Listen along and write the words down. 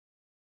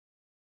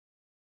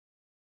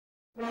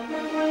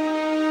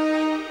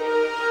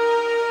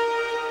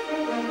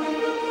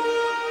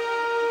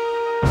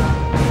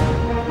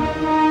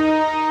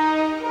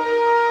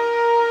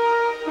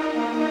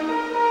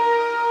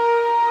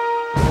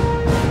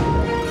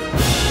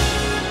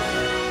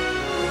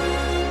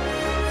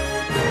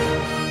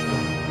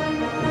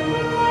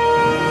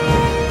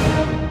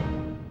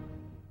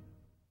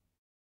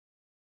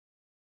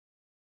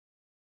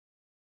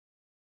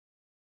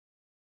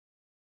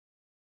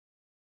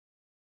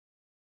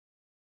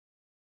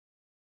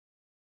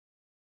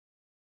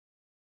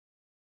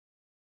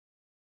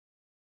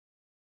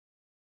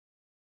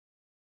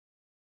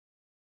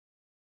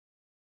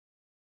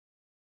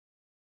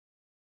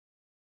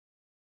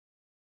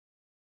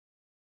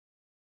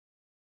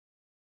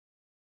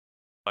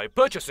By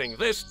purchasing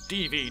this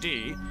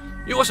DVD,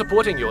 you are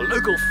supporting your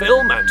local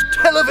film and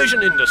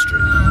television industry.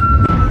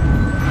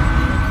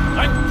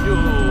 Thank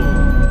you.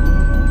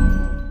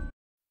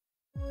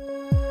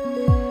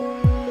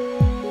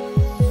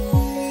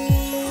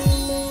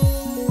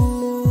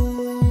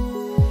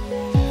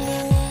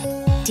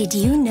 Did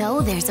you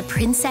know there's a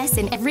princess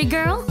in every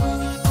girl?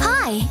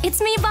 Hi, it's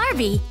me,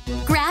 Barbie.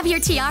 Grab your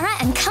tiara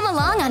and come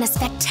along on a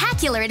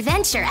spectacular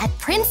adventure at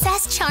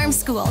Princess Charm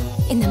School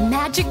in the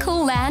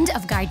magical land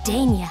of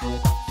Gardania.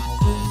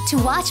 To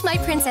watch my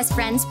princess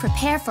friends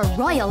prepare for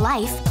royal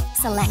life,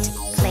 select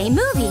Play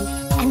Movie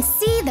and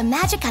see the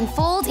magic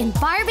unfold in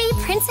Barbie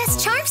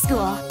Princess Charm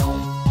School.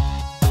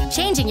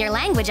 Changing your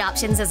language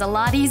options is a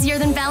lot easier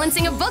than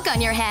balancing a book on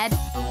your head.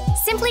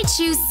 Simply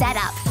choose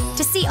Setup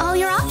to see all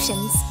your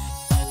options.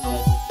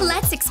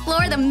 Let's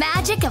explore the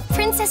magic of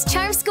Princess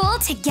Charm School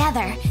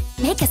together.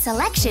 Make a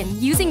selection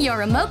using your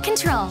remote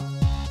control.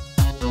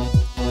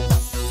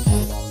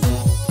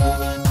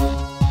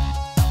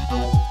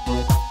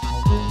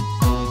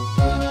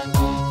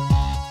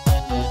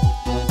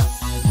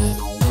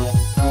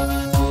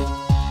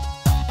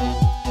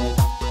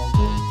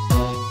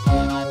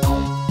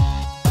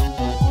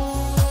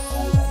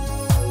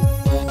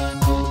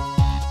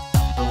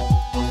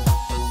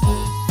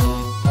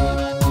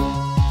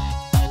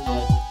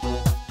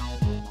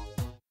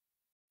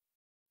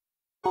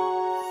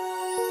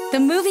 The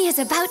movie is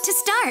about to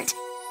start.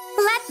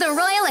 Let the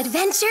royal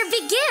adventure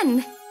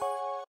begin!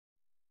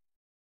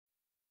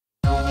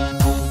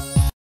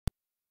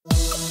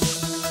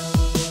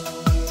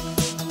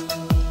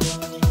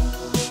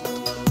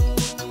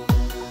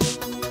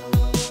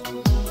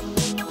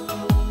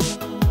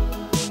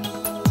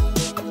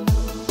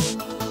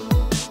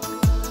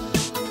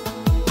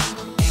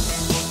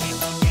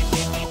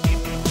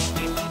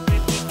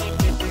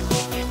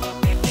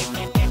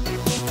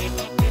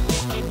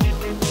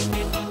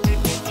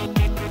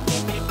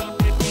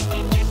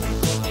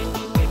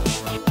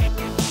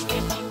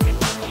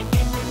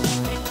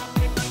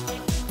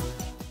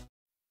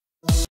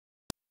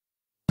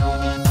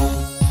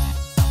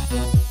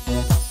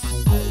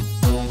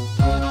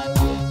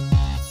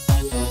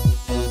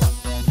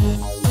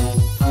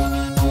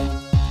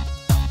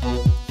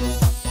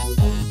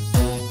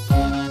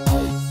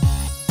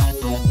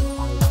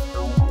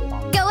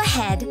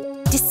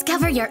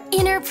 Discover your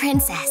inner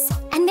princess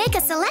and make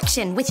a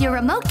selection with your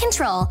remote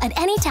control at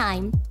any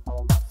time.